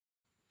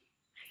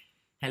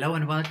Hello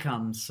and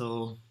welcome.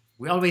 So,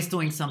 we're always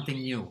doing something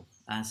new,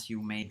 as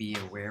you may be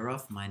aware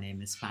of. My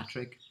name is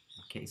Patrick,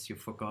 in case you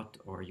forgot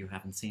or you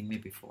haven't seen me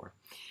before.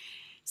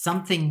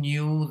 Something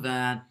new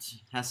that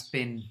has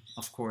been,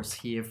 of course,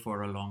 here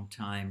for a long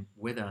time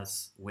with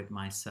us, with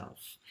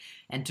myself.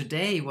 And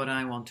today, what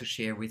I want to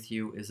share with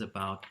you is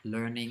about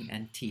learning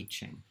and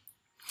teaching.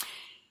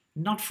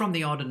 Not from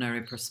the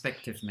ordinary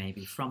perspective,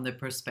 maybe, from the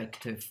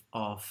perspective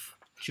of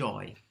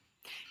joy.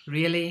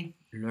 Really,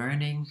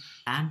 learning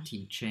and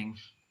teaching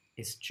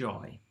is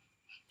joy.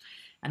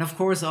 And of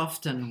course,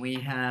 often we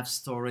have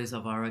stories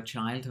of our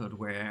childhood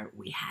where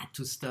we had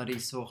to study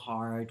so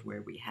hard,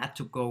 where we had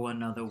to go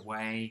another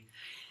way.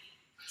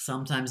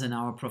 Sometimes in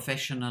our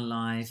professional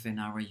life, in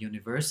our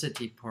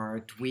university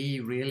part, we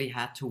really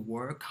had to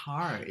work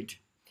hard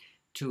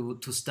to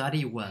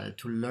study well,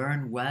 to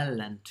learn well,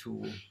 and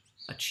to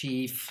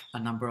achieve a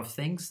number of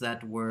things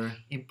that were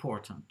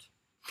important.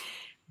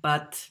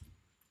 But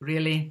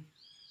really,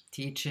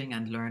 teaching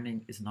and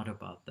learning is not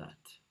about that.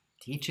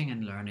 Teaching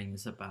and learning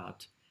is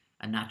about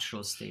a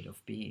natural state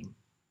of being.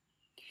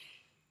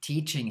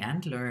 Teaching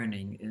and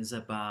learning is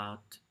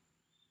about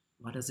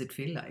what does it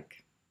feel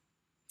like?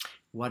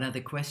 What are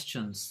the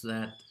questions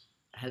that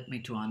help me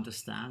to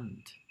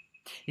understand?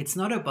 It's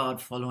not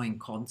about following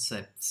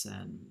concepts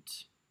and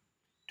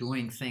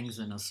doing things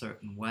in a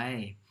certain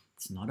way.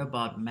 It's not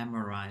about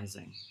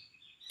memorizing.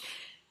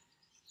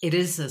 It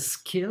is a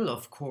skill,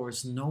 of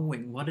course,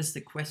 knowing what is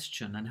the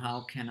question and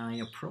how can I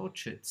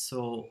approach it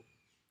so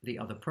the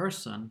other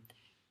person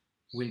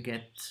will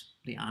get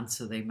the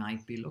answer they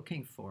might be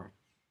looking for.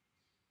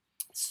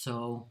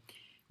 So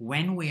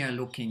when we are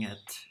looking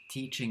at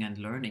teaching and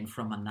learning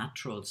from a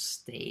natural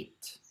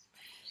state,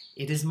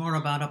 it is more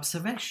about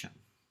observation.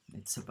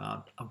 It's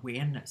about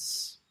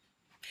awareness.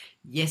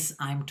 Yes,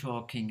 I'm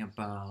talking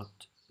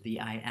about the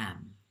I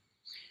am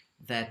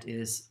that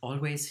is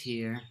always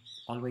here,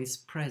 always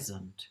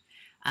present,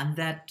 and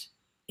that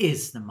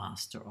is the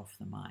master of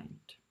the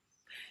mind.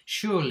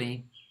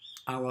 Surely,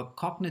 our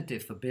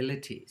cognitive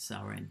abilities,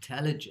 our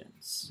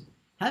intelligence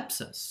helps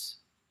us,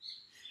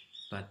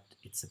 but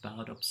it's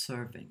about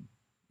observing.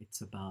 It's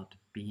about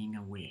being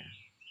aware.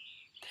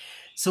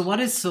 So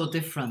what is so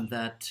different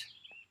that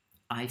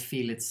I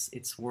feel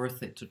it's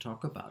worth it to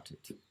talk about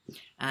it?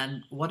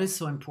 And what is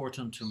so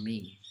important to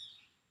me?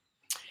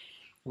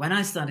 When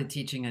I started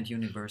teaching at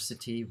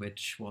university,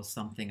 which was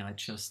something I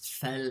just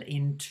fell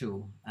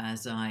into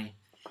as I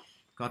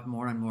got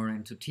more and more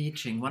into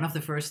teaching, one of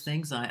the first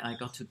things I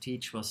got to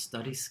teach was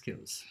study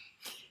skills.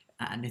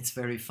 And it's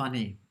very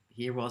funny.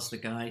 Here was the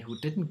guy who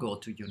didn't go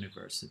to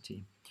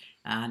university.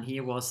 And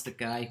here was the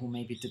guy who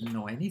maybe didn't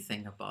know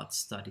anything about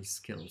study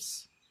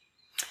skills.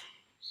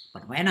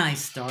 But when I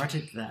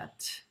started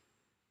that,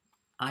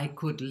 I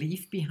could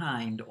leave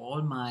behind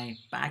all my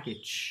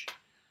baggage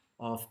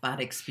of bad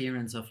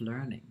experience of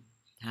learning,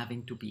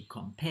 having to be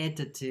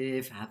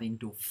competitive, having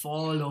to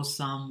follow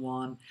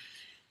someone,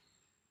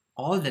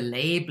 all the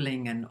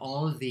labeling and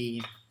all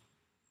the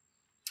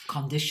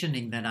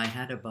conditioning that I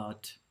had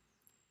about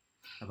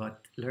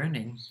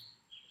learning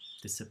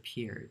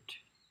disappeared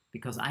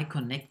because I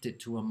connected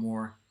to a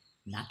more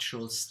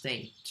natural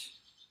state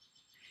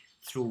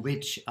through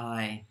which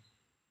I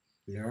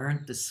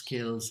learned the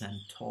skills and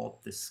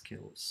taught the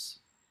skills.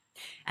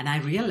 And I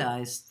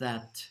realized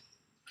that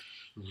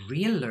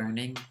real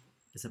learning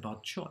is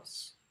about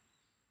choice.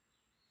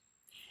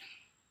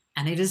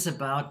 And it is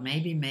about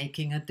maybe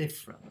making a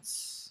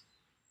difference.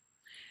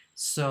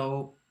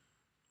 So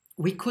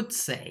we could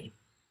say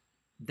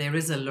there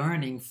is a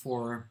learning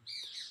for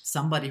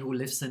somebody who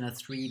lives in a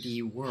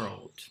 3D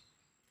world,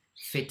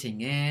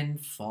 fitting in,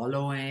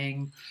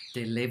 following,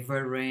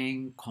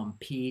 delivering,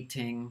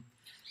 competing,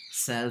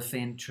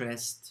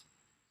 self-interest,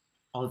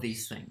 all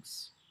these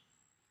things,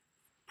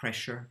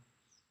 pressure.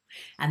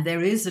 And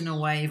there is, in a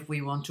way, if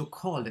we want to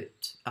call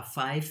it, a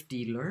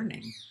 5D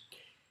learning,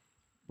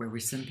 where we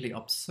simply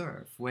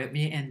observe, where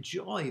we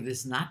enjoy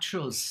this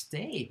natural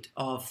state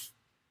of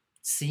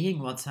seeing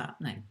what's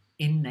happening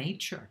in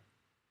nature,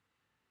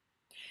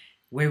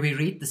 where we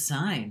read the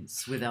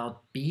signs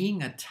without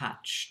being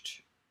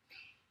attached.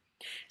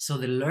 So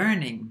the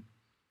learning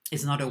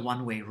is not a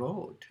one-way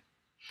road.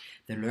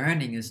 The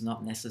learning is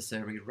not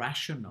necessarily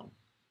rational.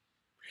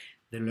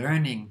 The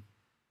learning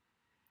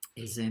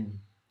is in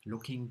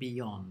looking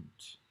beyond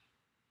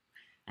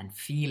and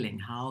feeling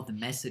how the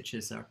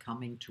messages are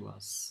coming to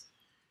us.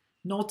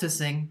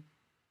 Noticing,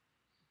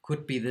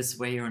 could be this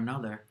way or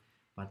another,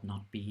 but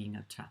not being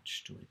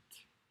attached to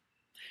it.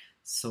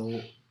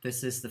 So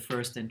this is the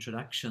first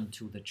introduction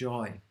to the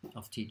joy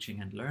of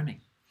teaching and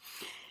learning.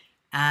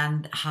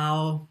 And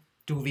how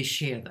do we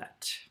share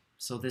that?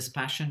 So this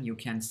passion, you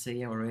can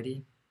say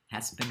already,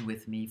 has been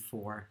with me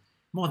for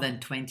more than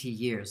 20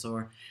 years,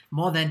 or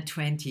more than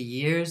 20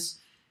 years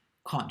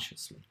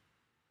consciously.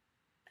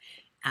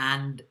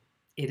 And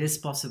it is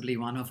possibly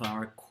one of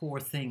our core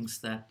things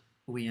that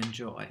we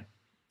enjoy.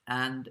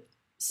 And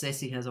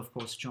Ceci has, of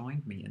course,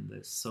 joined me in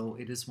this. So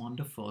it is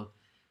wonderful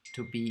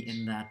to be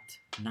in that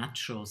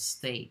natural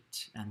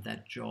state and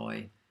that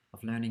joy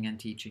of learning and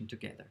teaching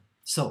together.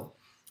 So,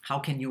 how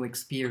can you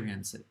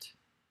experience it?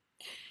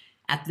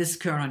 At this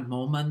current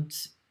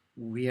moment,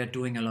 we are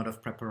doing a lot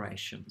of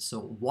preparation. So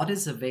what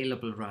is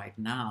available right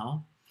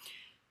now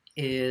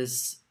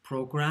is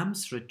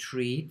programs,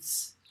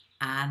 retreats,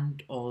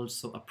 and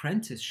also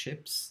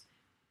apprenticeships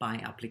by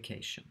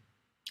application.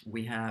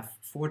 We have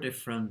 4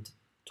 different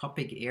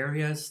topic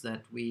areas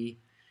that we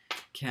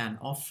can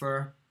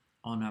offer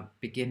on a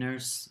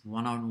beginner's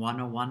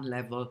one-on-one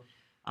level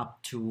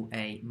up to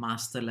a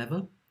master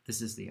level.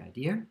 This is the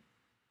idea.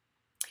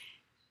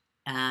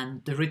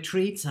 And the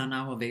retreats are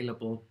now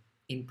available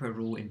in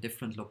Peru in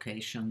different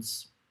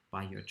locations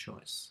by your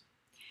choice.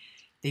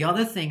 The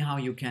other thing how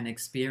you can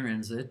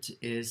experience it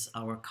is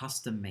our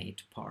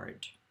custom-made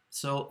part.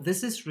 So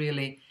this is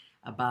really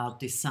about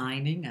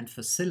designing and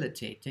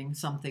facilitating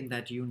something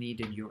that you need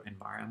in your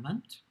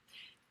environment.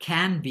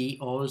 Can be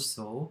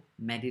also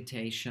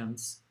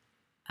meditations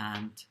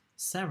and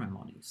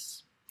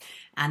ceremonies.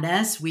 And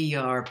as we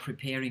are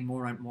preparing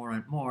more and more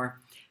and more,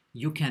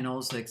 you can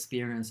also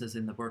experience this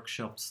in the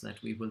workshops that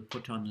we will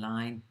put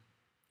online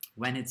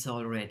when it's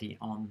already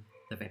on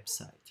the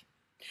website.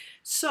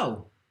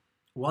 So,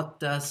 what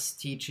does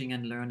teaching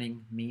and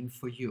learning mean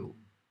for you?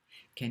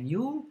 Can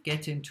you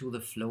get into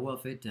the flow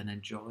of it and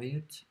enjoy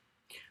it?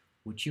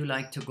 Would you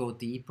like to go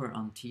deeper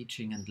on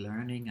teaching and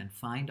learning and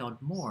find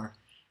out more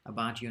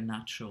about your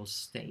natural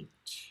state,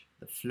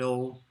 the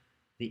flow,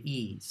 the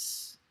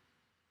ease,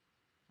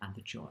 and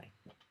the joy?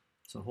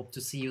 So hope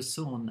to see you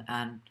soon,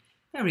 and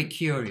very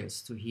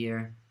curious to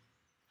hear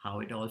how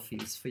it all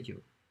feels for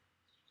you.